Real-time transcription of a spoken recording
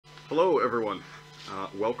Hello, everyone.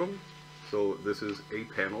 Welcome. So this is a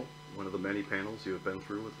panel, one of the many panels you have been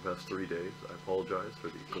through with the past 3 days. I apologize for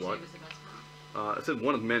the glut. I said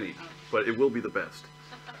one of many, but it will be the best.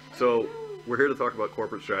 So we're here to talk about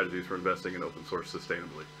corporate strategies for investing in open source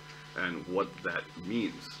sustainably and what that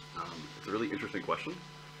means. It's a really interesting question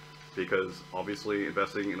because obviously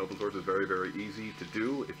investing in open source is very, very easy to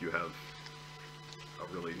do if you have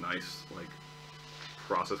a really nice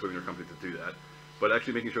process within your company to do that. But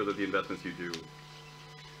actually making sure that the investments you do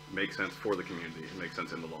make sense for the community and make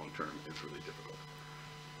sense in the long term is really difficult.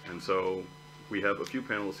 And so we have a few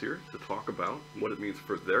panelists here to talk about what it means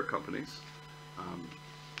for their companies.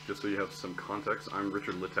 Just so you have some context, I'm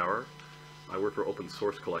Richard Littauer. I work for Open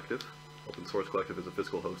Source Collective. Open Source Collective is a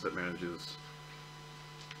fiscal host that manages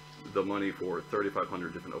the money for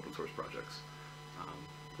 3,500 different open source projects.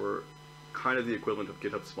 We're kind of the equivalent of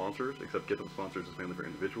GitHub sponsors, except GitHub sponsors is mainly for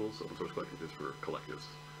individuals. Open Source Collective is for collectives.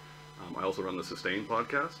 I also run the Sustain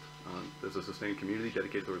podcast. There's a Sustain community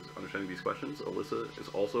dedicated towards understanding these questions. Alyssa is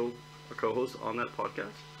also a co-host on that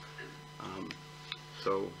podcast.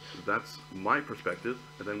 So that's my perspective.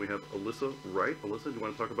 And then we have Alyssa Wright. Alyssa, do you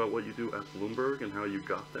want to talk about what you do at Bloomberg and how you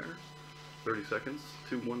got there? 30 seconds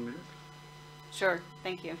to 1 minute. Sure,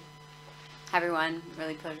 thank you. Hi everyone,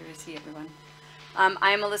 really pleasure to see everyone.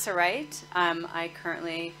 I am Alyssa Wright. I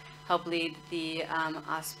currently help lead the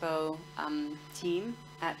OSPO team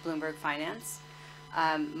at Bloomberg Finance.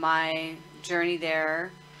 My journey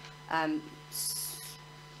there,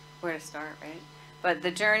 where to start, right? But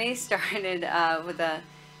the journey started with a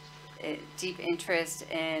deep interest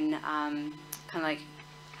in kind of like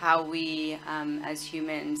how we as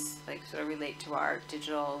humans sort of relate to our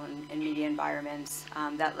digital and media environments.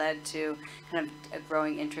 That led to kind of a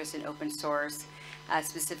growing interest in open source.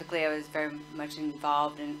 Specifically, I was very much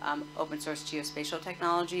involved in open source geospatial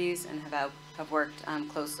technologies and have worked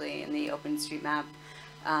closely in the OpenStreetMap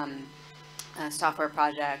software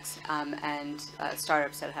projects and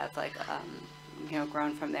startups that have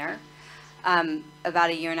grown from there. About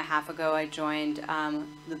a year and a half ago, I joined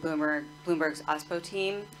the Bloomberg's OSPO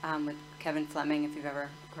team with Kevin Fleming, if you've ever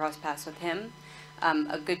crossed paths with him.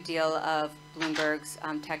 A good deal of Bloomberg's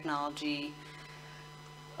technology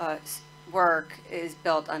work is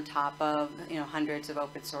built on top of hundreds of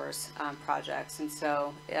open source projects, and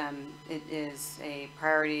so it is a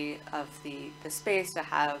priority of the space to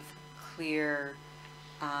have clear,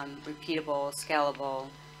 repeatable, scalable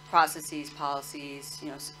processes, policies,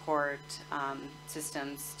 support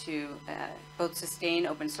systems to both sustain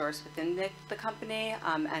open source within the company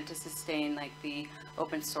and to sustain the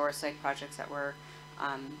open source projects that we're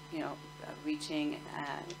reaching,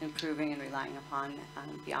 improving, and relying upon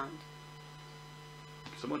beyond.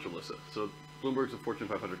 So much, Alyssa. So Bloomberg's a Fortune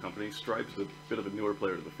 500 company. Stripe's a bit of a newer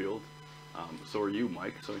player to the field. So are you,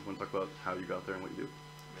 Mike. So you want to talk about how you got there and what you do?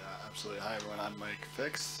 Yeah, absolutely. Hi, everyone. I'm Mike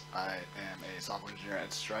Fix. I am a software engineer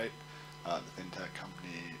at Stripe, the fintech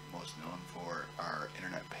company most known for our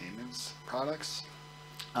internet payments products.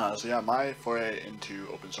 So yeah, my foray into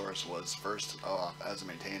open source was first off as a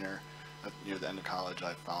maintainer. Near the end of college,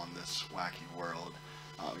 I found this wacky world.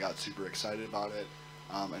 Got super excited about it.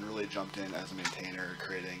 And really jumped in as a maintainer,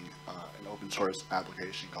 creating an open source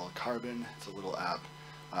application called Carbon. It's a little app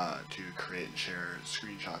to create and share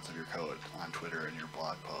screenshots of your code on Twitter and your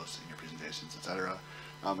blog posts and your presentations, etc.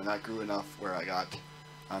 And that grew enough where I got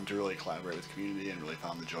to really collaborate with the community and really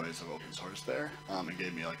found the joys of open source there, and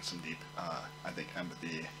gave me some deep, I think,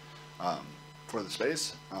 empathy for the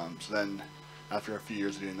space. So then, after a few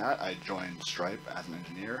years of doing that, I joined Stripe as an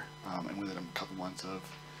engineer, and within a couple months of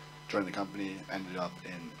joined the company, ended up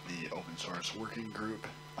in the open source working group,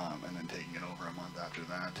 and then taking it over a month after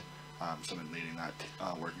that. So I've been leading that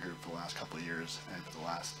working group for the last couple of years, and for the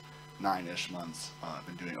last 9-ish months, I've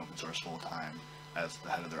been doing open source full time as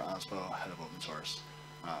the head of their OSPO, head of open source,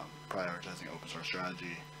 prioritizing open source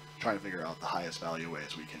strategy, trying to figure out the highest value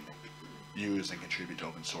ways we can use and contribute to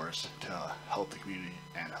open source to help the community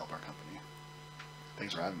and help our company.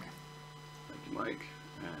 Thanks for having me. Thank you, Mike.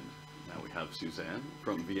 And now we have Suzanne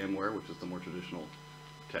from VMware, which is the more traditional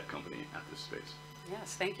tech company at this space.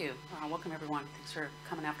 Yes, thank you. Welcome everyone. Thanks for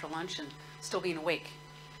coming after lunch and still being awake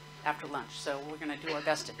after lunch. So we're going to do our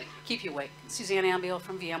best to keep you awake. Suzanne Ambiel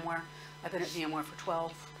from VMware. I've been at VMware for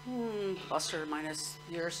 12 plus or minus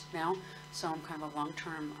years now. So I'm kind of a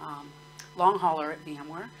long-term long hauler at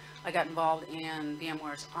VMware. I got involved in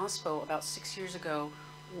VMware's OSPO about 6 years ago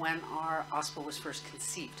when our OSPO was first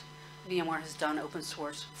conceived. VMware has done open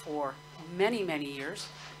source for many, many years,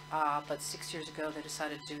 but 6 years ago they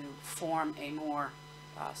decided to form a more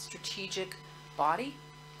strategic body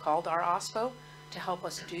called our OSPO to help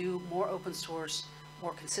us do more open source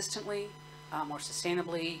more consistently, more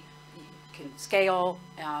sustainably, can scale,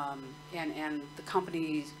 and the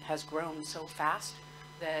company has grown so fast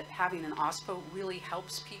that having an OSPO really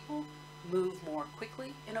helps people move more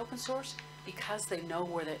quickly in open source because they know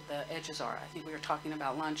where the edges are. I think we were talking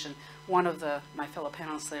about lunch, and one of my fellow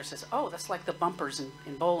panelists there says, oh, that's like the bumpers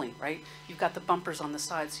in bowling, right? You've got the bumpers on the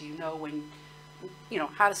side so you know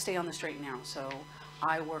how to stay on the straight and narrow. So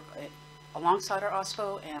I work alongside our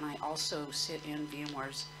OSPO, and I also sit in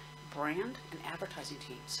VMware's brand and advertising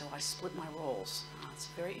team. So I split my roles. It's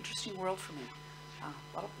a very interesting world for me.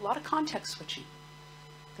 A lot of context switching.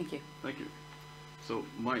 Thank you. Thank you. So,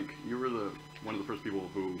 Mike, you were one of the first people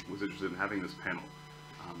who was interested in having this panel,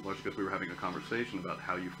 largely because we were having a conversation about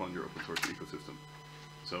how you fund your open source ecosystem.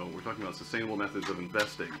 So we're talking about sustainable methods of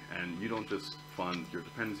investing, and you don't just fund your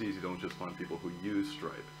dependencies, you don't just fund people who use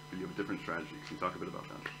Stripe, but you have a different strategy. Can you talk a bit about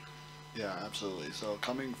that? Yeah, absolutely. So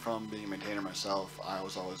coming from being a maintainer myself, I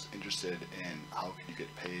was always interested in how can you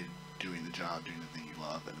get paid doing the job, doing the thing you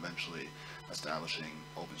love, and eventually establishing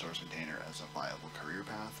open source maintainer as a viable career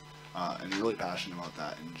path. And really passionate about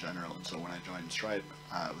that in general. And so when I joined Stripe,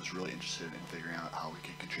 I was really interested in figuring out how we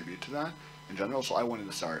could contribute to that in general. So I wanted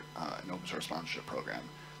to start an open source sponsorship program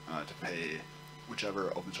to pay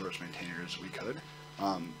whichever open source maintainers we could.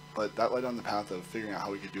 But that led on the path of figuring out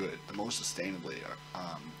how we could do it the most sustainably.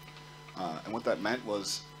 And what that meant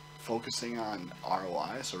was focusing on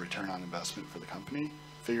ROI, so return on investment for the company,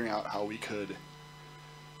 figuring out how we could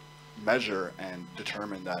measure and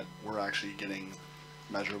determine that we're actually getting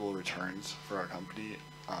measurable returns for our company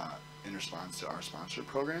in response to our sponsorship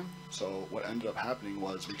program. So what ended up happening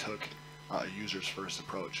was we took a users first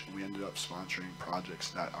approach, and we ended up sponsoring projects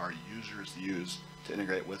that our users use to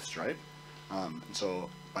integrate with Stripe. And so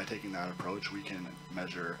by taking that approach, we can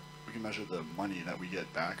measure the money that we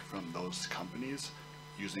get back from those companies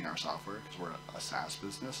using our software, because we're a SaaS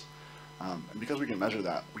business. And because we can measure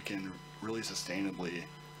that, we can really sustainably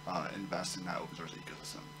invest in that open source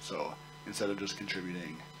ecosystem. So instead of just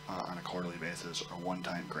contributing on a quarterly basis or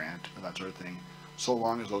one-time grant or that sort of thing, so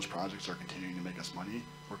long as those projects are continuing to make us money,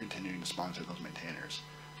 we're continuing to sponsor those maintainers.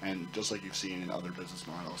 And just like you've seen in other business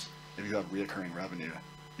models, if you have reoccurring revenue,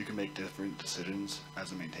 you can make different decisions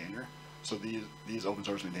as a maintainer. So these open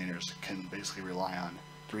source maintainers can basically rely on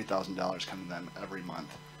 $3,000 coming to them every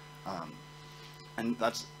month. And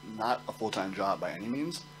that's not a full-time job by any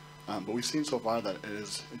means, but we've seen so far that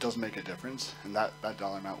it does make a difference, and that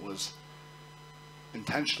dollar amount was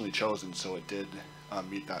intentionally chosen so it did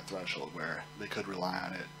meet that threshold where they could rely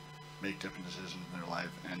on it, make different decisions in their life,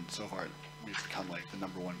 and so far we've become like the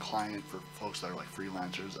 #1 client for folks that are like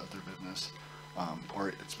freelancers at their business, or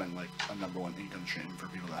it's been like a #1 income stream for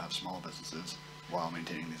people that have small businesses while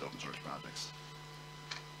maintaining these open source projects.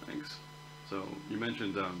 Thanks. So you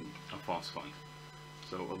mentioned a FOSS fund.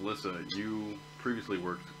 So Alyssa, you previously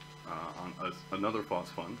worked on another FOSS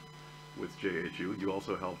fund with JHU. You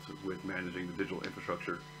also helped with managing the digital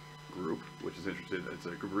infrastructure group, which is interested. It's a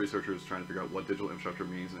group of researchers trying to figure out what digital infrastructure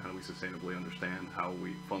means and how do we sustainably understand how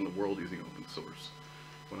we fund the world using open source.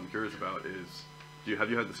 What I'm curious about is, have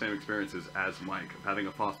you had the same experiences as Mike of having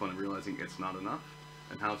a FOSS fund and realizing it's not enough?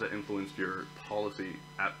 And how has that influenced your policy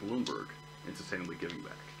at Bloomberg in sustainably giving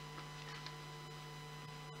back?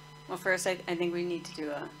 Well, first, I think we need to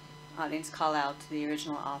do an audience call out to the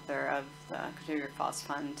original author of the Contributor FOSS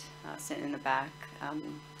Fund, sitting in the back.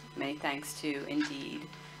 Many thanks to Indeed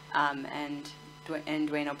and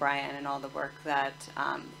Dwayne O'Brien and all the work that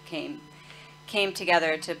came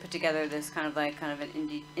together to put together this kind of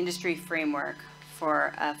an industry framework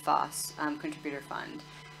for a FOSS contributor fund.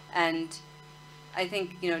 And I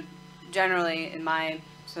think, generally in my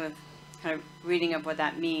sort of kind of reading of what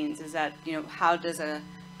that means is that, how does a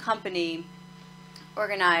company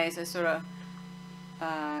organize a sort of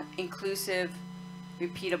inclusive,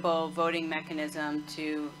 repeatable voting mechanism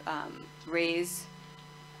to raise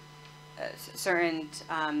certain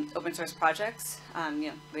open source projects,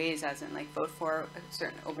 raise as in like vote for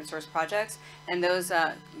certain open source projects, and those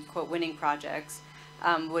quote winning projects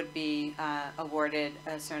would be awarded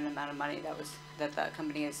a certain amount of money that the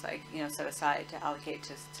company is set aside to allocate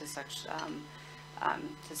to such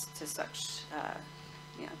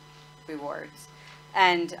rewards.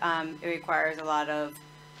 And it requires a lot of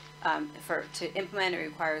to implement. It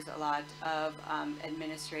requires a lot of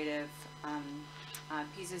administrative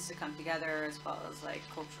pieces to come together, as well as like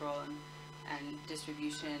cultural and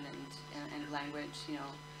distribution and language,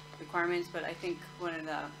 requirements. But I think one of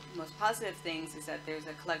the most positive things is that there's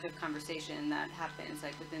a collective conversation that happens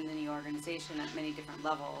like within the organization at many different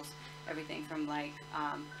levels. Everything from like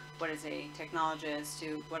what is a technologist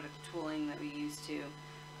to what are the tooling that we use to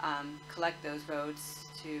collect those votes,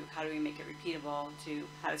 to how do we make it repeatable, to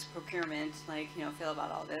how does procurement, like, feel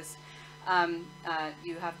about all this.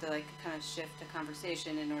 You have to like kind of shift the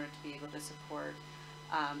conversation in order to be able to support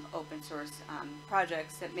open source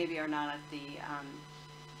projects that maybe are not at the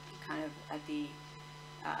kind of at the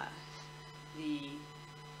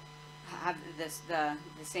have the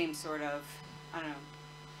same sort of, I don't know,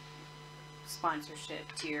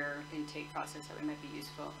 sponsorship tier intake process that we might be used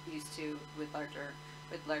to with larger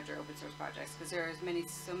open source projects, because there are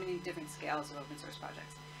so many different scales of open source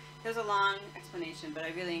projects. There's a long explanation, but I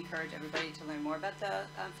really encourage everybody to learn more about the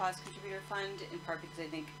FOSS Contributor Fund, in part because I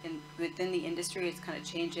think within the industry it's kind of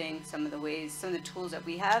changing some of the tools that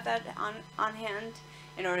we have on hand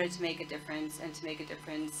in order to make a difference, and to make a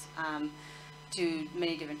difference to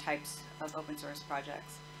many different types of open source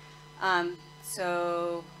projects.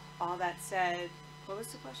 So all that said, what was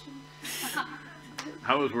the question?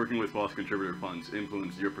 How has working with FOSS Contributor Funds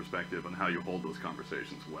influenced your perspective on how you hold those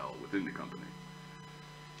conversations well within the company?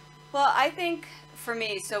 Well, I think for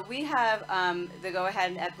me, so we have the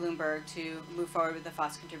go-ahead at Bloomberg to move forward with the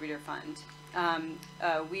FOSS Contributor Fund.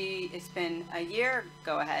 It's been a year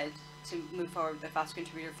go-ahead to move forward with the FOSS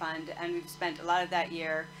Contributor Fund, and we've spent a lot of that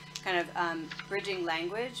year kind of bridging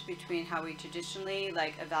language between how we traditionally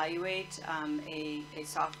evaluate a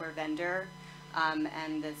software vendor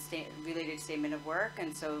and the related statement of work.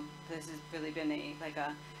 And so this has really been a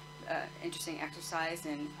interesting exercise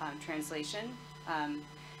in translation.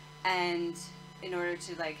 And in order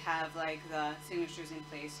to have the signatures in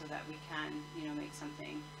place so that we can make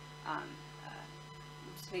something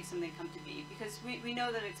come to be, because we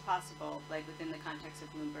know that it's possible within the context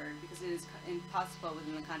of Bloomberg, because it is impossible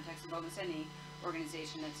within the context of almost any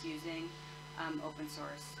organization that's using open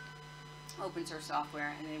source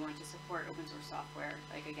software, and they want to support open source software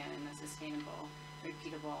again in a sustainable,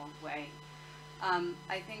 repeatable way.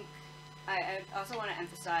 I think I also want to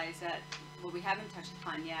emphasize that what we haven't touched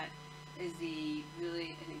upon yet is the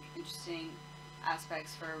really, I think, interesting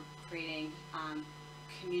aspects for creating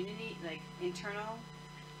community, internal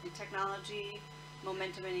technology,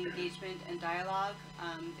 momentum and engagement and dialogue.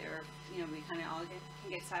 We kind of all can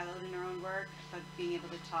get siloed in our own work, but being able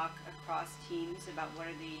to talk across teams about what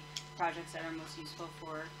are the projects that are most useful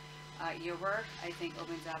for your work, I think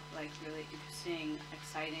opens up really interesting,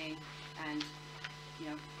 exciting, and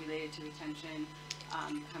related to retention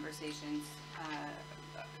conversations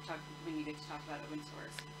when you get to talk about open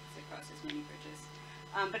source across as many bridges.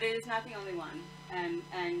 But it is not the only one, and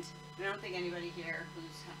I don't think anybody here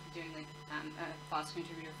who's doing a FOSS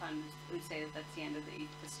Contributor Fund would say that that's the end of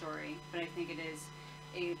the story. But I think it is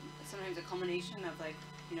sometimes a culmination of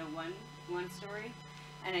one story,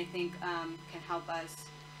 and I think can help us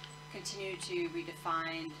continue to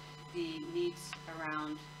redefine the needs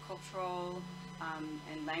around cultural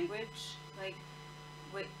and language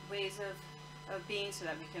ways of being, so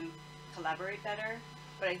that we can collaborate better.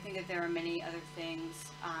 But I think that there are many other things,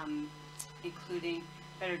 including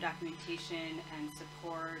better documentation and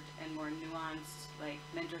support and more nuanced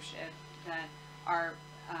mentorship, that are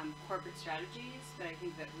corporate strategies that I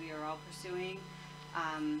think that we are all pursuing,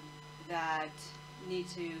 that need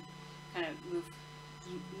to kind of move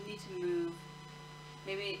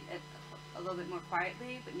maybe a little bit more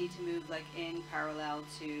quietly, but need to move in parallel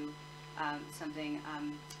to something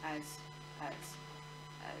as kind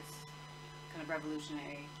of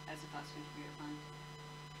revolutionary as the FOSS Contributor Fund.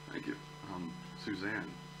 Thank you.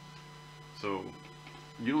 Suzanne, so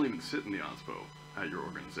you don't even sit in the OSPO at your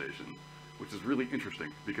organization, which is really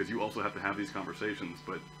interesting, because you also have to have these conversations,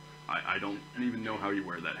 but I don't even know how you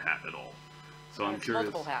wear that hat at all. So I'm curious.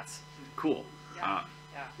 Multiple hats. Cool. Yeah.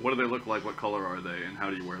 What do they look like? What color are they? And how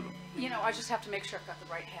do you wear them? I just have to make sure I've got the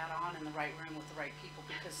right hat on in the right room with the right people,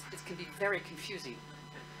 because it can be very confusing.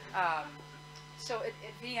 So at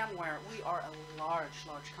VMware, we are a large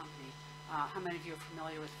company. How many of you are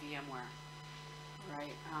familiar with VMware?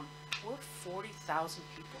 Right. We're 40,000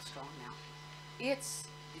 people strong now. It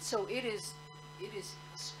is a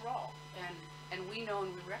sprawl, and we know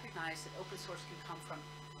and we recognize that open source can come from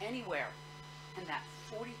anywhere in that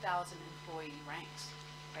 40,000 employee ranks.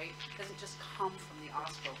 Right? It doesn't just come from the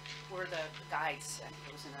OSPO. We're the guides. I think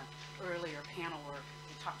it was in an earlier panel where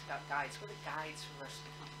we talked about guides. We're the guides for the rest of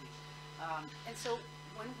the company. And so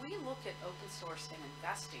when we look at open source and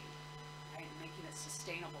investing, right, making it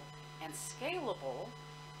sustainable and scalable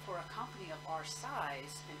for a company of our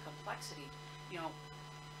size and complexity,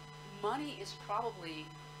 money is probably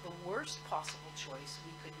the worst possible choice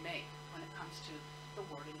we could make when it comes to the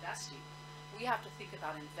word investing. We have to think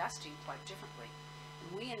about investing quite differently.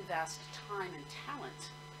 And we invest time and talent,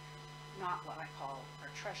 not what I call our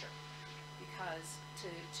treasure. because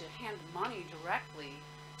to hand money directly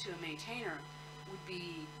to a maintainer would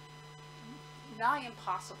be nigh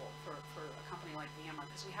impossible for a company like VMware,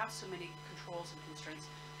 because we have so many controls and constraints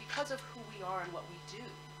because of who we are and what we do,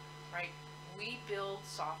 right? We build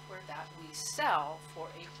software that we sell for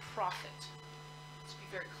a profit. Let's be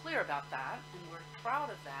very clear about that, and we're proud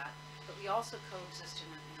of that, but we also coexist in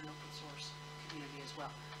an open source community as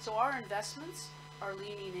well. So our investments are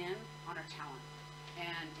leaning in on our talent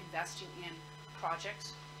and investing in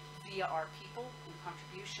projects via our people and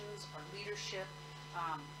contributions, our leadership,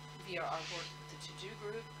 via our work with the To-Do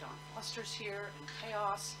group, Don Foster's here, and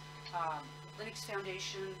Chaos, Linux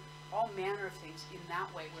Foundation, all manner of things in that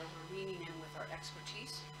way, where we're leaning in with our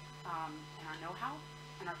expertise and our know-how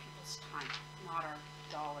and our people's time, not our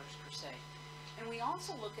dollars per se. And we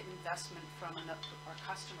also look at investment from our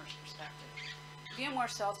customers' perspective. VMware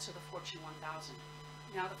sells to the Fortune 1000.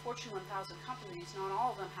 Now, the Fortune 1000 companies, not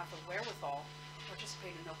all of them have the wherewithal to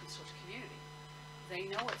participate in an open source community. They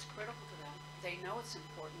know it's critical to them. They know it's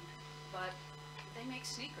important, but they make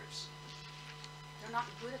sneakers. They're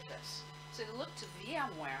not good at this. So they look to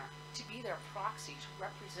VMware to be their proxy, to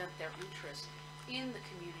represent their interest in the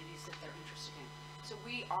communities that they're interested in. So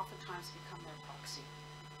we oftentimes become their proxy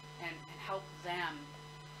and help them,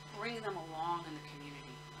 bring them along in the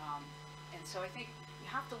community. And so I think you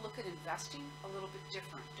have to look at investing a little bit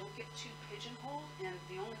different. Don't get too pigeonholed, and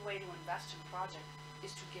the only way to invest in a project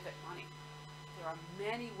is to give it money. There are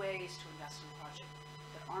many ways to invest in a project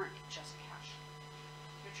that aren't just cash.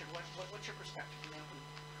 Richard, what's your perspective from the Open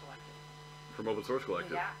Collective? From Open Source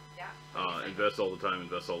Collective? Yeah. Invest all the time,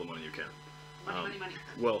 invest all the money you can. Money.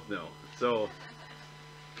 Well, no. So,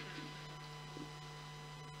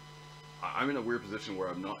 I'm in a weird position where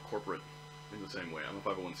I'm not corporate in the same way. I'm a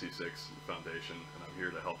 501c6 foundation, and I'm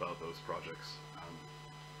here to help out those projects.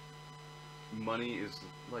 Money is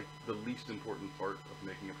like the least important part of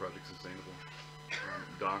making a project sustainable.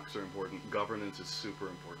 Docs are important. Governance is super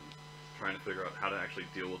important. Trying to figure out how to actually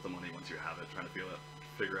deal with the money once you have it. Trying to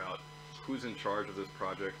figure out who's in charge of this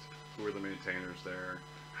project, who are the maintainers there,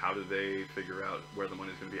 how do they figure out where the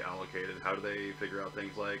money is going to be allocated, how do they figure out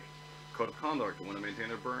things like code of conduct when a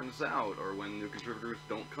maintainer burns out, or when new contributors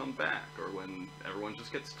don't come back, or when everyone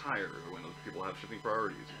just gets tired, or when people have shifting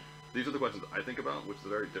priorities. These are the questions I think about, which is a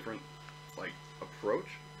very different approach.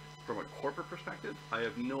 From a corporate perspective, I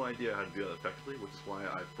have no idea how to do that effectively, which is why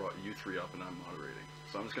I've brought you three up and I'm moderating.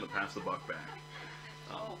 So I'm just going to pass the buck back.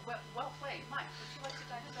 Well played. Mike, would you like to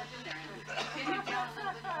dive in there and pin you down a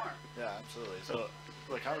little bit more? Yeah, absolutely. So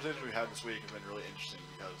the conversations we had this week have been really interesting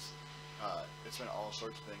because it's been all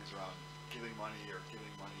sorts of things around giving money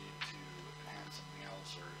to enhance something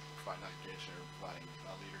else, or providing education, or providing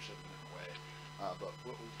leadership in a different way. But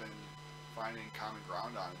what we've been finding common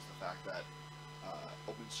ground on is the fact that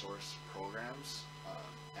open source programs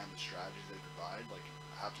and the strategies they provide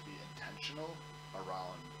have to be intentional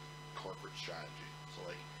around corporate strategy. So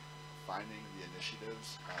finding the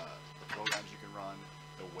initiatives, the programs you can run,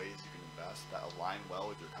 the ways you can invest that align well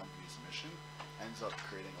with your company's mission ends up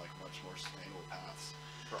creating much more sustainable paths.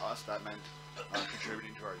 For us, that meant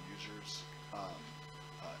contributing to our users'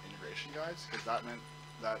 integration guides, because that meant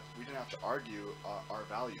that we didn't have to argue our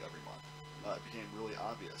value every month. It became really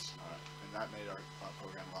obvious, and that made our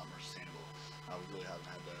program a lot more sustainable. We really haven't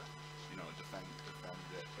had to, defend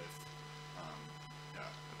it with,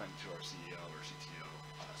 defend to our CEO or CTO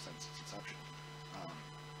since its inception.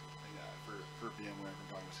 For VMware, from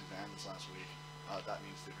talking with Suzanne this last week, that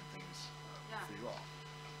means different things for you all.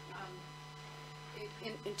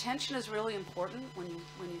 Intention is really important when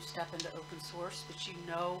you step into open source, that you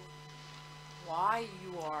know why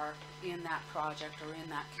you are in that project or in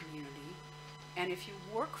that community. And if you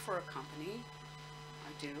work for a company,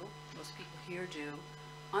 I do, most people here do,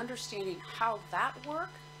 understanding how that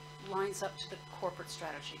work lines up to the corporate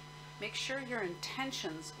strategy. Make sure your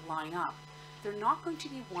intentions line up. They're not going to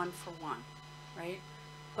be one for one, right?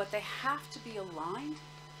 But they have to be aligned.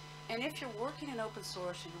 And if you're working in open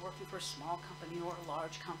source and you're working for a small company or a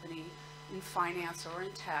large company in finance or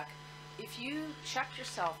in tech, if you check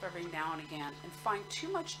yourself every now and again and find too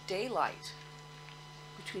much daylight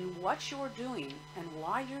between what you're doing and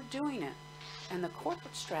why you're doing it and the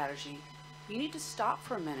corporate strategy, you need to stop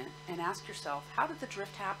for a minute and ask yourself, how did the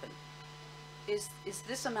drift happen? Is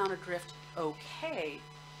this amount of drift okay,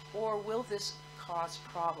 or will this cause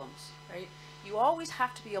problems, right? You always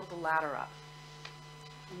have to be able to ladder up.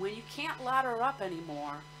 And when you can't ladder up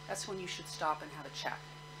anymore, that's when you should stop and have a check.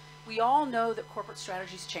 We all know that corporate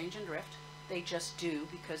strategies change and drift. They just do,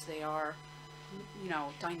 because they are,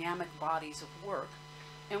 dynamic bodies of work.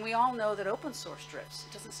 And we all know that open source drifts.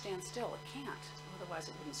 It doesn't stand still. It can't. Otherwise,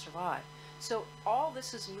 it wouldn't survive. So all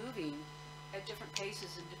this is moving at different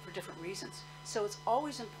paces and for different reasons. So it's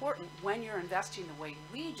always important when you're investing the way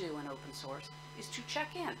we do in open source is to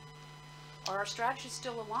check in. Are our strategies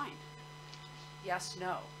still aligned? Yes,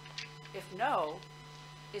 no. If no,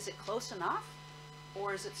 is it close enough?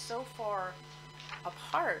 Or is it so far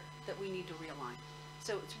apart that we need to realign?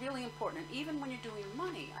 So it's really important. And even when you're doing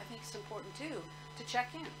money, I think it's important too to check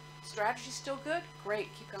in. Strategy still good? Great,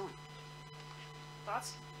 keep going.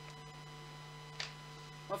 Thoughts?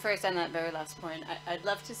 Well, first on that very last point, I'd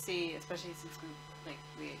love to see, especially since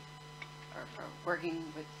we are working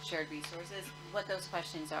with shared resources, what those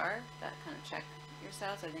questions are that kind of check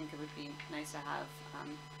yourselves. I think it would be nice to have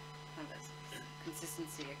kind of a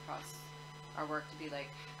consistency across our work to be like,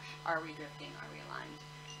 are we drifting? Are we aligned?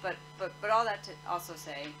 But all that to also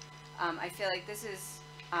say, I feel like this is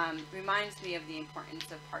reminds me of the importance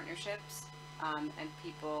of partnerships and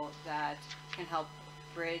people that can help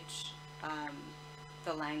bridge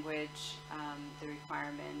the language, the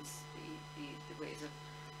requirements, the ways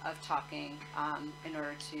of talking in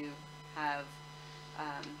order to have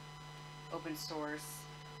open source,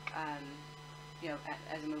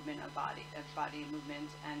 as a movement, a body of movement,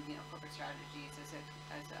 and corporate strategies as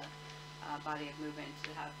a body of movement. To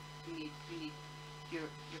have you need your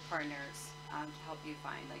partners to help you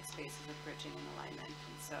find like spaces of bridging and alignment,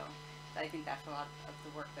 and so I think that's a lot of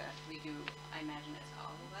the work that we do. I imagine as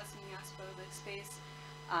all of us in the OSPO space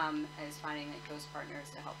is finding like those partners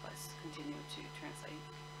to help us continue to translate.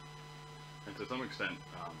 And to some extent,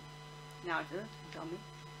 Now, tell me.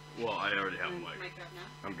 well, I already have a mic. Mic up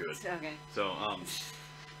now? I'm good. Okay. So,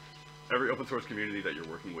 every open source community that you're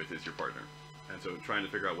working with is your partner. And so trying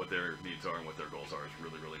to figure out what their needs are and what their goals are is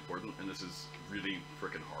really, really important. And this is really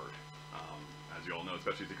freaking hard. As you all know,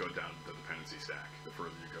 especially as you go down the dependency stack, the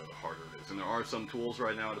further you go, the harder it is. And there are some tools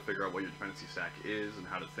right now to figure out what your dependency stack is and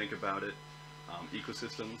how to think about it.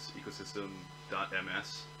 Ecosystems,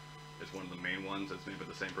 ecosystem.ms is one of the main ones. That's made by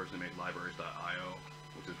the same person who made libraries.io,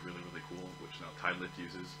 which is really, really cool, which now Tidelift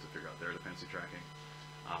uses to figure out their dependency tracking.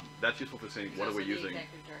 That's useful for seeing what are we using.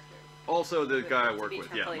 Also the guy I work with,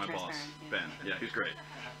 yeah, my boss, Ben. Yeah, he's great.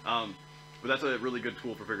 But that's a really good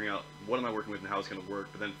tool for figuring out what am I working with and how it's going to work,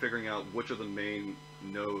 but then figuring out which are the main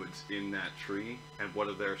nodes in that tree and what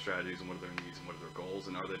are their strategies and what are their needs and what are their goals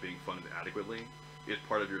and are they being funded adequately is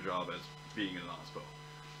part of your job as being an OSPO.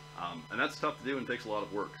 And that's tough to do and takes a lot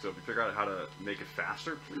of work. So if you figure out how to make it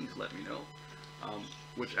faster, please let me know.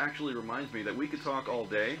 Which actually reminds me that we could talk all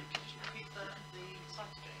day.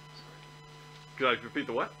 Could I repeat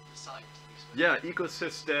the what? The site. Yeah,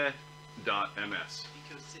 ecosystem.ms.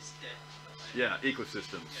 Ecosystem. Yeah,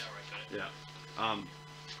 ecosystems. Yeah, right, got it. Yeah. And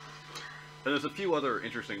there's a few other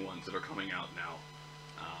interesting ones that are coming out now.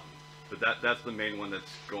 But that's the main one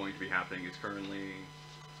that's going to be happening. It's currently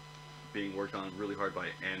being worked on really hard by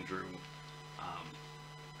Andrew.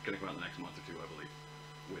 It's going to come out in the next month or two, I believe,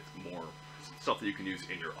 with more stuff that you can use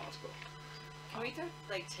in your OSPO. Can we throw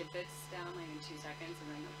like tidbits down like in 2 seconds and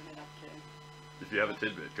then open it up to? If you have a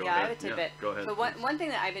tidbit, go yeah, ahead. I have a tidbit. Yeah, go ahead. So one thing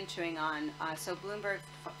that I've been chewing on, so Bloomberg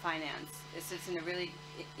Finance sits in a really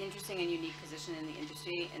interesting and unique position in the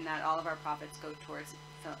industry in that all of our profits go towards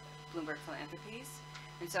Bloomberg Philanthropies.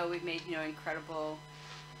 And so we've made, incredible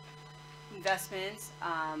investments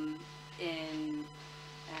in,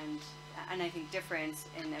 and I think difference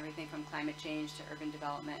in everything from climate change to urban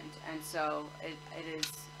development. And so it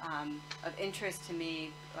is of interest to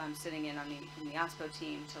me, sitting in the OSPO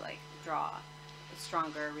team to like draw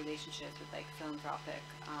stronger relationships with like philanthropic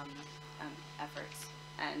efforts.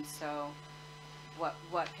 And so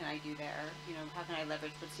what can I do there? How can I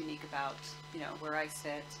leverage what's unique about where I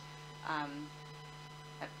sit at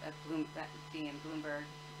being in Bloomberg,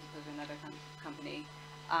 as another company,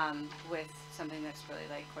 with something that's really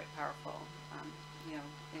like quite powerful,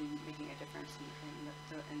 in making a difference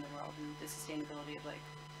in the world and the sustainability of like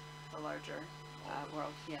the larger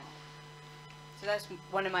world. Yeah. So that's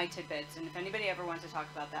one of my tidbits, and if anybody ever wants to talk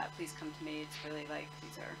about that, please come to me. It's really like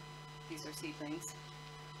these are seedlings.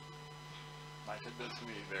 My tidbits can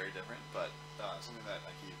be very different, but something that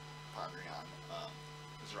I keep pondering on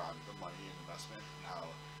is around the money and investment and how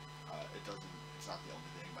it's not the only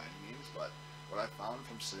thing by any means, but what I found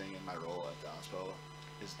from sitting in my role at the OSPO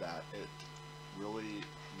is that it really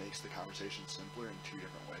makes the conversation simpler in two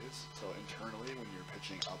different ways. So internally, when you're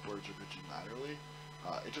pitching upwards or pitching laterally,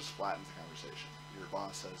 it just flattens the conversation. Your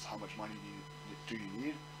boss says, how much money do you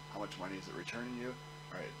need? How much money is it returning you?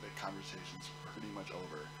 All right, the conversation's pretty much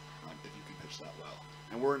over if you can pitch that well.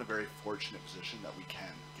 And we're in a very fortunate position that we can,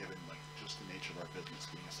 given like just the nature of our business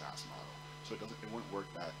being a SaaS model. So it wouldn't work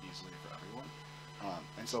that easily for everyone.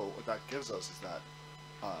 And so what that gives us is that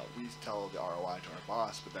we tell the ROI to our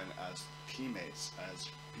boss, but then as teammates, as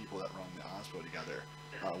people that run the OSPO together,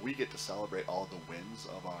 we get to celebrate all the wins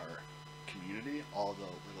of our community, all the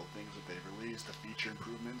little things that they've released, the feature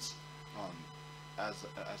improvements, as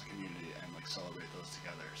a community, and like celebrate those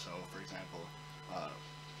together. So, for example,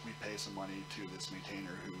 we pay some money to this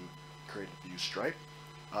maintainer who created the Stripe.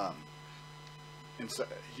 And so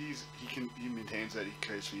he maintains it, he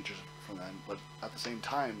creates features for them, but at the same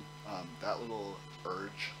time, that little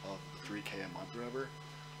urge of the 3K a month or whatever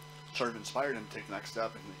sort of inspired him to take the next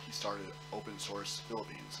step, and he started Open Source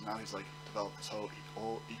Philippines. So now he's like developed this whole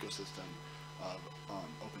ecosystem of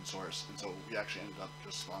open source, and so we actually ended up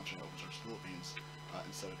just sponsoring Open Source Philippines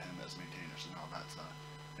instead of him as maintainer. So now that's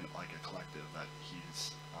like a collective that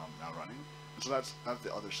he's now running. And so that's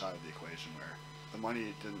the other side of the equation, where the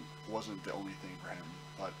money wasn't the only thing for him,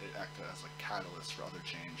 but it acted as a catalyst for other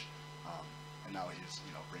change. And now he's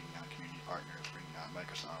bringing on community partners, bringing on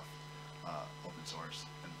Microsoft, open source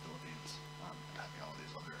in the Philippines, and having all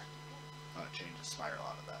these other changes spiral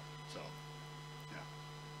out of that. So, yeah.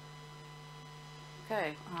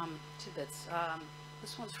 Okay, two bits.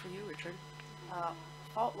 This one's for you, Richard.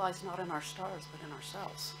 Fault lies not in our stars, but in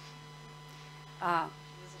ourselves.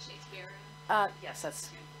 Is it Shakespeare? Yes, that's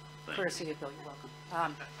courtesy of Bill. You're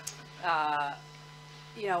welcome.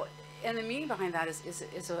 And the meaning behind that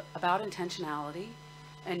is about intentionality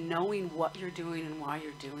and knowing what you're doing and why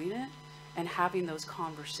you're doing it, and having those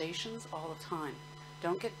conversations all the time.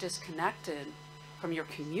 Don't get disconnected from your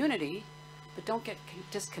community, but don't get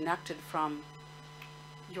disconnected from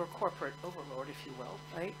your corporate overlord, if you will,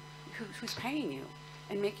 right? Who's paying you,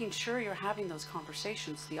 and making sure you're having those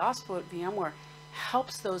conversations. The OSPO at VMware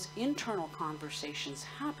helps those internal conversations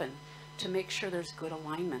happen to make sure there's good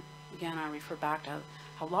alignment. Again, I refer back to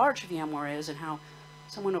how large VMware is and how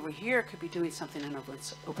someone over here could be doing something in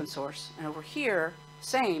open source, and over here,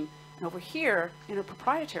 same, and over here in a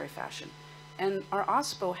proprietary fashion. And our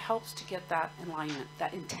OSPO helps to get that alignment,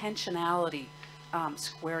 that intentionality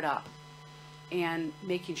squared up, and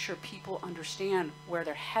making sure people understand where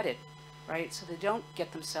they're headed, right? So they don't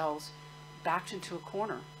get themselves backed into a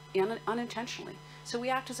corner unintentionally. So we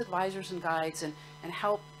act as advisors and guides and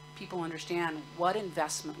help people understand what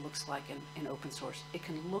investment looks like in open source. It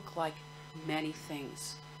can look like many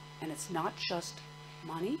things, and it's not just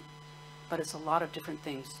money, but it's a lot of different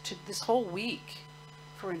things. This whole week,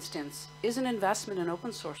 for instance, is an investment in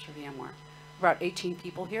open source for VMware. About 18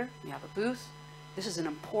 people here. We have a booth. This is an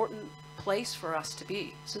important place for us to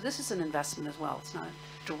be. So this is an investment as well. It's not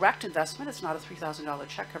a direct investment. It's not a $3,000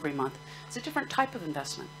 check every month. It's a different type of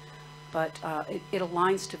investment, but it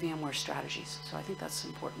aligns to VMware strategies. So I think that's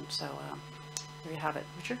important. So there you have it.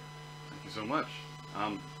 Richard? Thank you so much.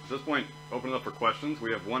 At this point, open it up for questions.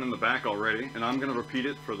 We have one in the back already, and I'm going to repeat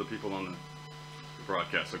it for the people on the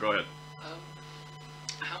broadcast. So go ahead.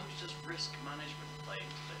 How much does risk management play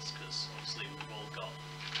into this? Because obviously we've all got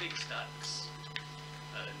big stacks,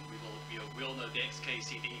 and we all know the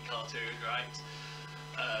XKCD cartoon, right?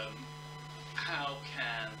 How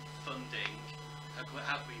can funding, how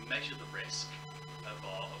can we measure the risk of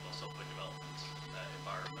our software development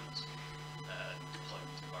environment,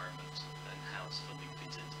 deployment environment, and how does funding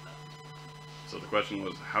fit into that? So the question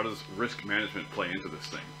was, how does risk management play into this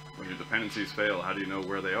thing? When your dependencies fail, how do you know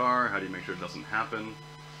where they are? How do you make sure it doesn't happen?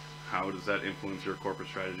 How does that influence your corporate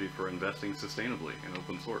strategy for investing sustainably in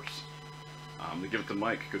open source? I'm going to give it to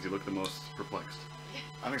Mike because you look the most perplexed.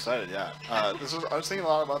 I'm excited, yeah. I was thinking a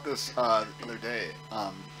lot about this the other day,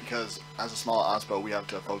 because as a small OSPO, we have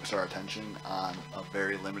to focus our attention on a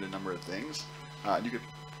very limited number of things. You could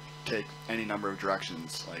take any number of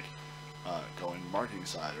directions, like go in the marketing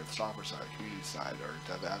side, or the software side, community side, or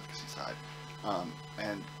dev advocacy side.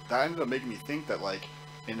 And that ended up making me think that, like,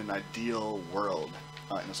 in an ideal world,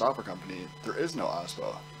 in a software company, there is no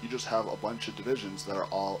OSPO. You just have a bunch of divisions that are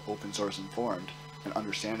all open source informed and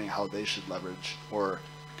understanding how they should leverage or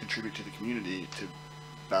contribute to the community to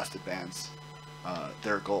best advance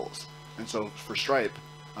their goals. And so for Stripe,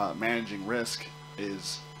 managing risk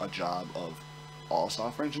is a job of all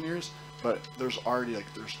software engineers, but there's already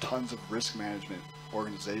there's tons of risk management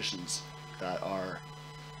organizations that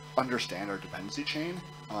understand our dependency chain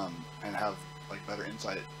and have better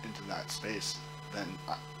insight into that space than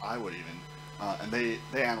I would even, and they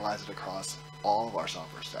analyze it across all of our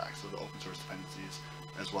software stacks, so the open source dependencies,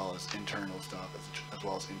 as well as internal stuff, as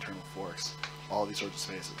well as internal forks, all these sorts of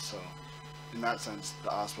spaces. So in that sense, the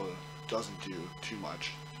OSPO doesn't do too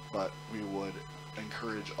much, but we would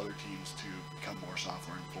encourage other teams to become more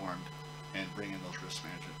software informed and bring in those risk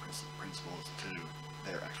management principles to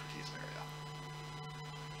their expertise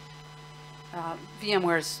area.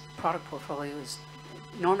 VMware's product portfolio is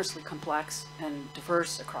enormously complex and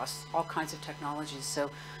diverse across all kinds of technologies.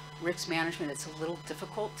 So risk management, it's a little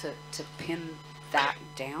difficult to pin that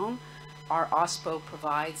down. Our OSPO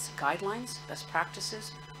provides guidelines, best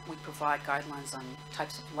practices. We provide guidelines on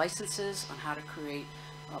types of licenses, on how to create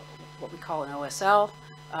what we call an OSL.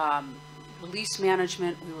 Release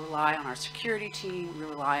management, we rely on our security team, we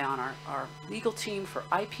rely on our legal team for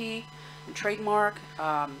IP and trademark,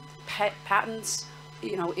 patents.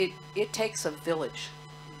 You know, it takes a village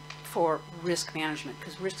for risk management,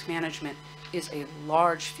 because risk management is a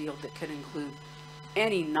large field that could include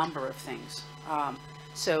any number of things.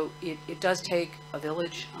 So it does take a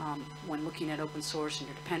village when looking at open source and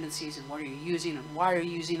your dependencies and what are you using and why are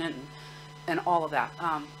you using it and all of that.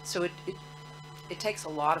 So it takes a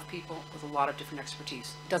lot of people with a lot of different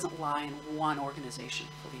expertise. It doesn't lie in one organization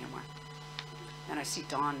for VMware. And I see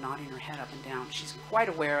Dawn nodding her head up and down. She's quite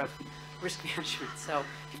aware of risk management. So if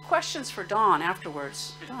you have questions for Dawn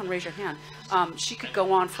afterwards, Dawn, raise your hand. She could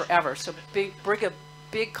go on forever. So bring a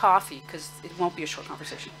big coffee, because it won't be a short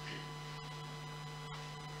conversation.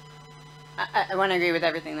 I want to agree with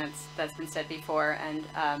everything that's been said before, and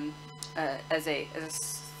I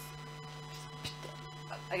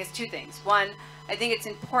guess two things. One, I think it's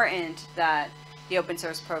important that the Open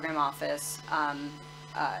Source Program Office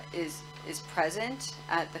is present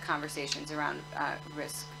at the conversations around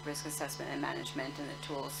risk assessment and management and the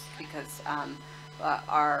tools, because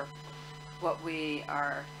what we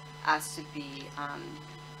are asked to be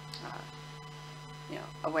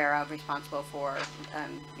aware of, responsible for,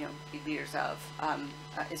 be leaders of,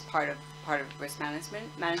 is part of risk management.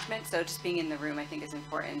 So just being in the room, I think, is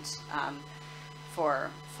important for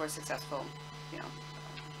successful,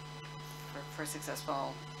 for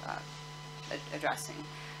successful addressing.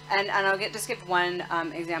 And I'll just give one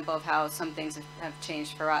example of how some things have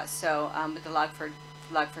changed for us. So with the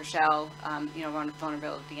Log4Shell,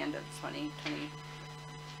 vulnerability at the end of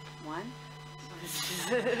 2021.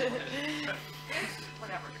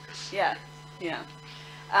 Whatever. Yeah.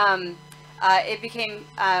 It became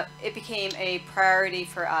a priority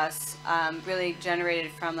for us, really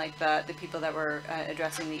generated from like the people that were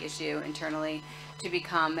addressing the issue internally, to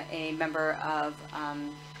become a member of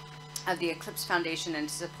the Eclipse Foundation and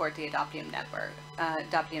to support the Adoptium network,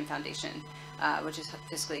 Adoptium Foundation, which is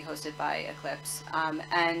fiscally hosted by Eclipse,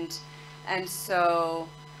 and so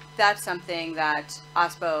that's something that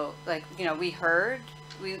OSPO, we heard,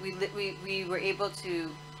 we were able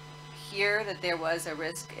to hear that there was a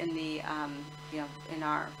risk in the in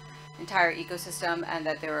our entire ecosystem, and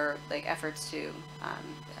that there were efforts to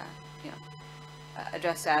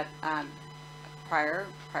address that prior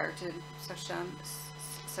to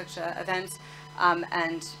such events,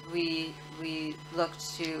 and we looked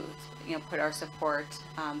to put our support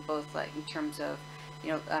both in terms of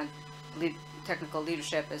technical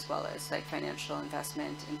leadership as well as financial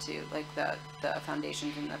investment into the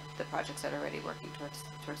foundations and the projects that are already working towards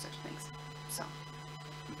such things. So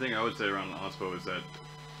the thing I would say around the OSPO is that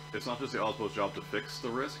it's not just the OSPO's job to fix the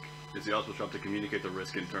risk, it's the OSPO's job to communicate the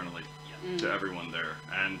risk internally to everyone there.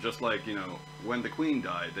 And just like, when the Queen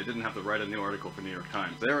died, they didn't have to write a new article for New York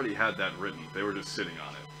Times. They already had that written. They were just sitting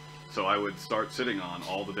on it. So I would start sitting on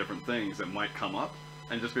all the different things that might come up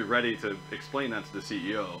and just be ready to explain that to the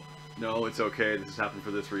CEO. No, it's okay, this has happened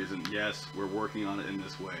for this reason. Yes, we're working on it in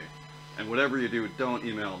this way. And whatever you do, don't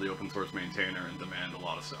email the open source maintainer and demand a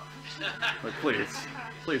lot of stuff. But please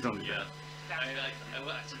don't do that. I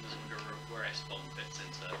actually just wonder where SBOM fits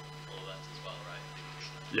into all of that as well, right?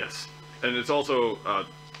 Yes, and it's also,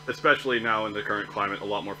 especially now in the current climate, a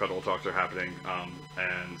lot more federal talks are happening,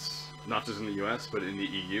 and not just in the US, but in the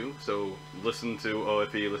EU. So listen to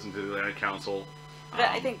OFE, listen to the Atlantic Council.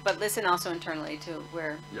 But listen also internally to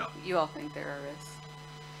where you all think there are risks.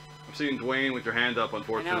 I'm seeing Dwayne with your hand up,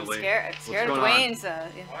 unfortunately. I know, I'm scared of Dwayne's.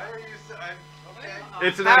 Why are you? Okay.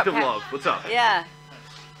 It's an act of love. What's up? Yeah.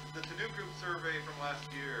 The To-Do Group survey from last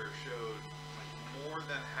year showed more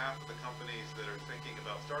than half of the companies that are thinking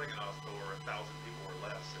about starting an OSPO are 1,000 people or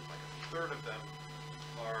less, and a third of them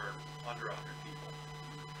are under 100 people.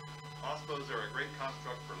 OSPOs are a great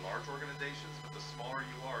construct for large organizations, but the smaller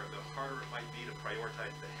you are, the harder it might be to prioritize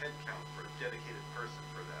the headcount for a dedicated person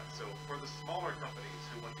for that. So for the smaller companies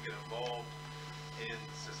who want to get involved in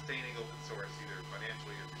sustaining open source, either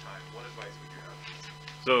financially or through time, what advice would you have?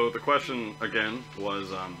 So the question again was,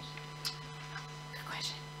 Good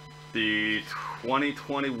question. The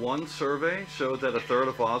 2021 survey showed that a third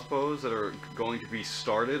of OSPOs that are going to be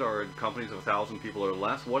started are in companies of 1,000 people or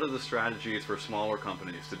less. What are the strategies for smaller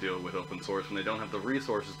companies to deal with open source when they don't have the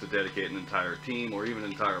resources to dedicate an entire team or even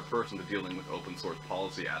an entire person to dealing with open source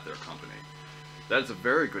policy at their company? That is a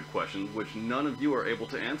very good question, which none of you are able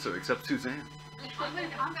to answer except Suzanne. I'm gonna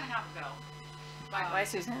have a go. Why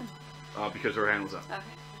Suzanne? Because her hand was up. Okay.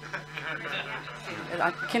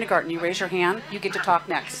 Kindergarten, you raise your hand, you get to talk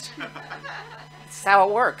next. That's how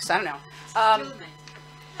it works. I don't know.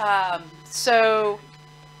 So,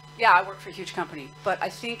 yeah, I work for a huge company, but I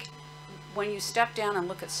think when you step down and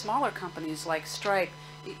look at smaller companies like Stripe,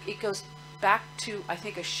 it goes back to, I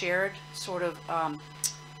think, a shared sort of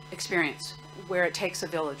experience where it takes a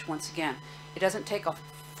village once again. It doesn't take a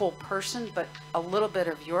full person, but a little bit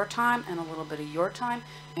of your time and a little bit of your time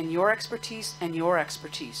and your expertise,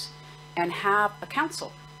 and have a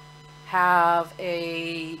council, have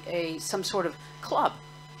some sort of club,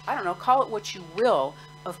 I don't know, call it what you will,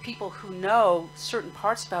 of people who know certain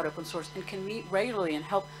parts about open source and can meet regularly and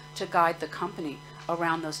help to guide the company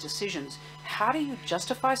around those decisions. How do you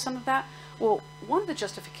justify some of that? Well, one of the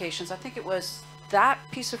justifications, I think it was that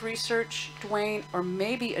piece of research, Dwayne, or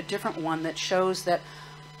maybe a different one that shows that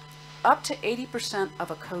up to 80%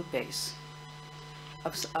 of a code base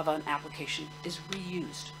of an application is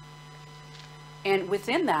reused. And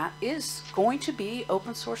within that is going to be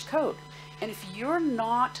open source code. And if you're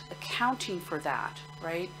not accounting for that,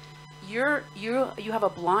 right, you have a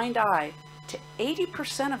blind eye to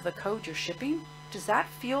 80% of the code you're shipping. Does that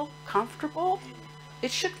feel comfortable? It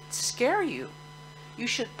should scare you. You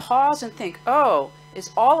should pause and think, oh, is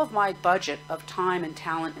all of my budget of time and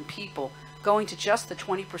talent and people going to just the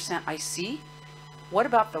 20% I see? What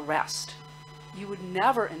about the rest? You would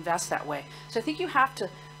never invest that way. So I think you have to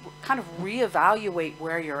kind of reevaluate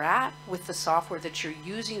where you're at with the software that you're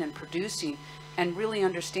using and producing, and really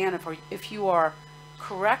understand if you are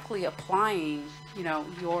correctly applying, you know,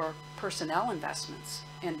 your personnel investments.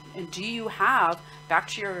 And do you have, back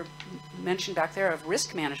to your mention back there of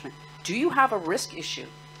risk management, do you have a risk issue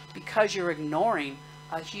because you're ignoring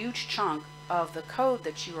a huge chunk of the code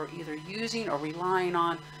that you are either using or relying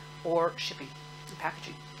on or shipping and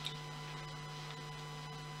packaging?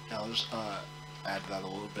 Yeah, I'll just add to that a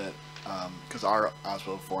little bit, because our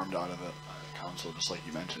OSPO formed out of a council, just like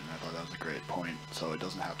you mentioned, and I thought that was a great point. So it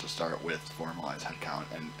doesn't have to start with formalized headcount,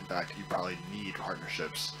 and in fact, you probably need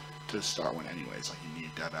partnerships to start one anyways. Like you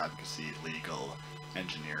need dev advocacy, legal,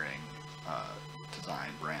 engineering, design,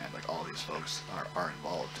 brand, like all these folks are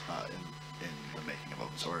involved in the making of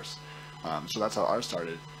open source. So that's how ours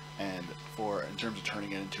started, and in terms of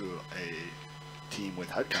turning it into a team with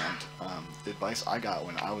headcount, the advice I got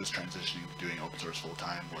when I was transitioning to doing open source full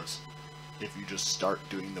time was, if you just start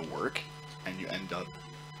doing the work and you end up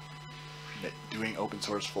doing open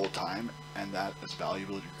source full time, and that is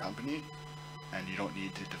valuable to your company, and you don't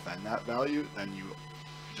need to defend that value, then you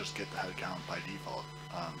just get the headcount by default.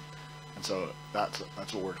 And so that's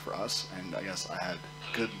what worked for us, and I guess I had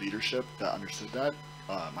good leadership that understood that.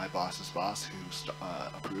 My boss's boss, who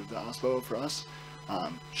approved the OSPO for us,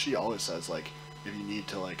 she always says, like, if you need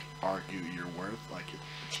to like argue your worth, like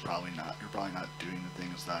you're probably not doing the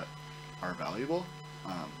things that are valuable.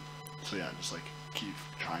 So yeah, just like keep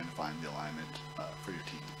trying to find the alignment for your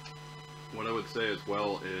team. What I would say as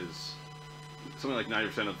well is something like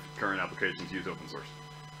 90% of current applications use open source.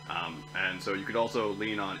 And so you could also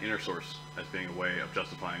lean on inner source as being a way of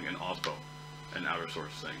justifying an OSPO, an outer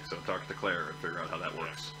source thing. So talk to Claire and figure out how that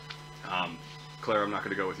works. Claire, I'm not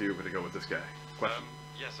going to go with you, but to go with this guy. Question?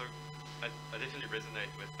 Yeah, so I definitely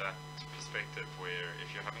resonate with that perspective, where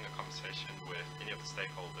if you're having a conversation with any of the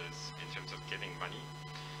stakeholders in terms of getting money,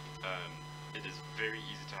 it is very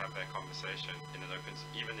easy to have that conversation in an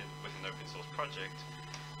with an open source project,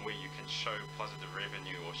 where you can show positive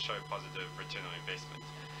revenue or show positive return on investment.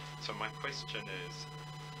 So my question is,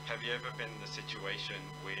 have you ever been in a situation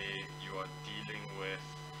where you are dealing with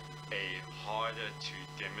a harder to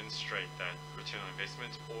demonstrate that return on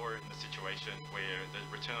investment, or in a situation where the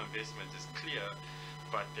return on investment is clear,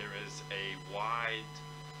 but there is a wide,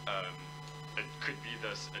 it could be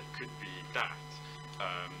this, it could be that.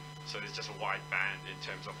 So there's just a wide band in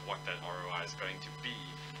terms of what that ROI is going to be.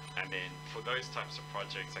 And then for those types of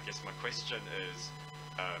projects, I guess my question is,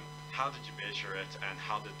 how did you measure it, and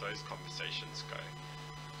how did those conversations go?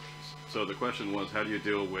 So the question was, how do you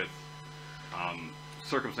deal with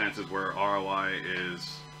circumstances where ROI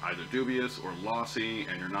is either dubious or lossy,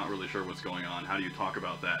 and you're not really sure what's going on? How do you talk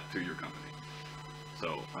about that to your company?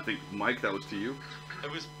 So I think, Mike, that was to you?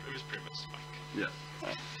 It was pretty much Mike. Yeah.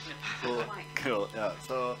 Cool. Yeah.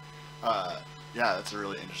 So, yeah, that's a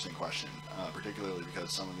really interesting question, particularly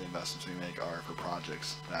because some of the investments we make are for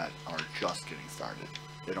projects that are just getting started.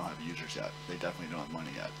 They don't have users yet. They definitely don't have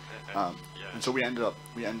money yet. And so we end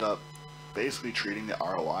up basically treating the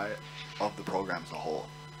ROI of the program as a whole,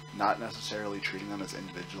 not necessarily treating them as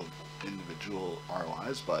individual individual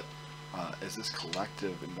ROIs, but is this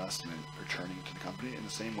collective investment returning to the company in the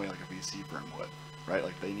same way like a VC firm would, right?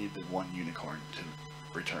 Like they need the one unicorn to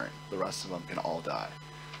return. The rest of them can all die.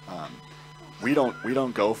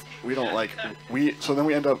 So then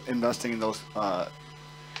we end up investing in those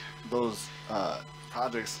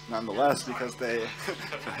projects nonetheless because they,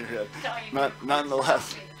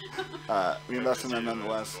 nonetheless, we invest in them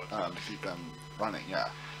nonetheless to keep them running, yeah.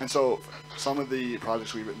 And so some of the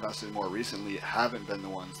projects we've invested in more recently haven't been the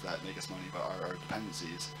ones that make us money, but are our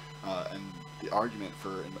dependencies. And the argument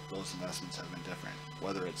for those investments have been different,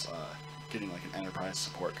 whether it's getting like an enterprise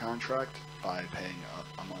support contract by paying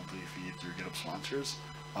a monthly fee through GitHub sponsors,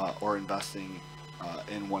 or investing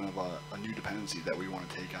in one of a new dependency that we want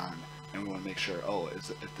to take on, and we want to make sure,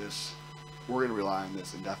 we're going to rely on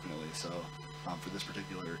this indefinitely. So for this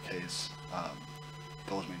particular case,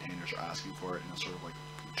 those maintainers are asking for it in a sort of like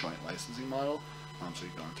joint licensing model. So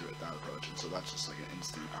we've gone through it that approach, and so that's just like an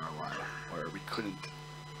instant ROI where we couldn't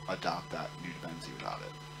adopt that new dependency without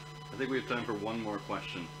it. I think we have time for one more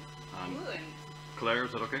question. Claire,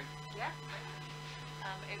 is that okay? Yeah.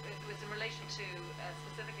 It was in relation to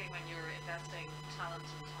specifically when you're investing talent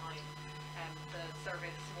and time. The survey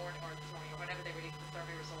this morning, or whenever they released the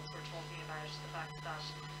survey results, were talking about the fact that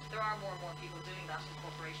there are more and more people doing that in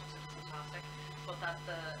corporations, which is fantastic, but that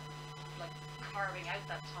carving out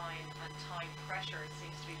that time and time pressure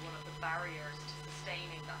seems to be one of the barriers to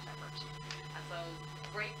sustaining that effort. And so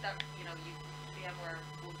great that VMware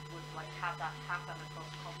would like have that happen across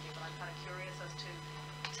the company, but I'm kind of curious as to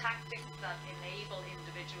tactics that enable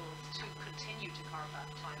individuals to continue to carve that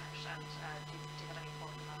time out, and do you have any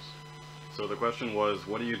thought on that? So the question was,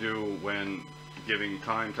 what do you do when giving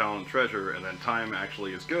time, talent, treasure, and then time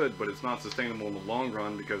actually is good, but it's not sustainable in the long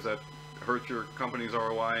run because that hurts your company's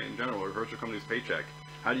ROI in general, or hurts your company's paycheck?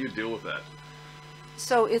 How do you deal with that?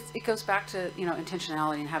 So it goes back to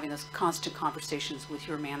intentionality and having those constant conversations with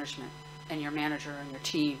your management and your manager and your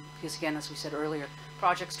team, because again, as we said earlier,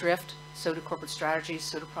 projects drift, so do corporate strategies,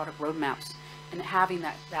 so do product roadmaps, and having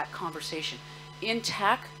that conversation. In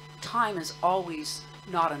tech, time is always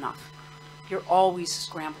not enough. You're always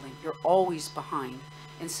scrambling, you're always behind,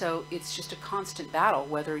 and so it's just a constant battle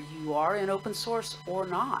whether you are in open source or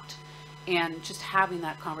not. And just having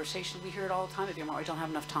that conversation, we hear it all the time at VMware, I don't have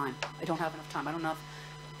enough time, I don't have enough time, I don't know.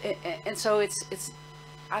 And so it's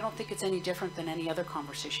I don't think it's any different than any other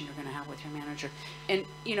conversation you're going to have with your manager. And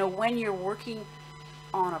when you're working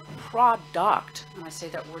on a product, and I say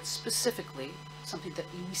that word specifically, something that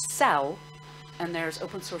we sell, and there's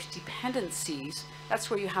open source dependencies, that's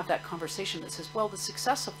where you have that conversation that says, well, the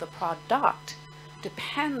success of the product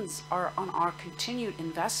depends on our continued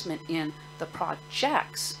investment in the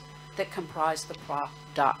projects that comprise the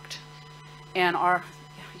product. And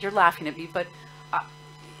you're laughing at me, but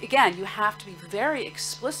again, you have to be very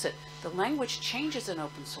explicit. The language changes in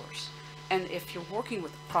open source. And if you're working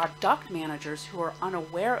with product managers who are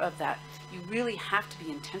unaware of that, you really have to be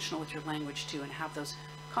intentional with your language too and have those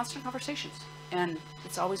constant conversations. And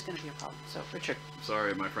it's always going to be a problem. So, Richard.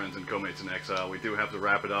 Sorry, my friends and co-mates in exile, we do have to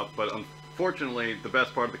wrap it up, but unfortunately, the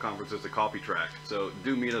best part of the conference is the coffee track. So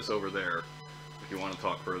do meet us over there if you want to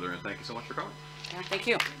talk further, and thank you so much for coming. Yeah, thank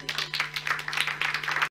you.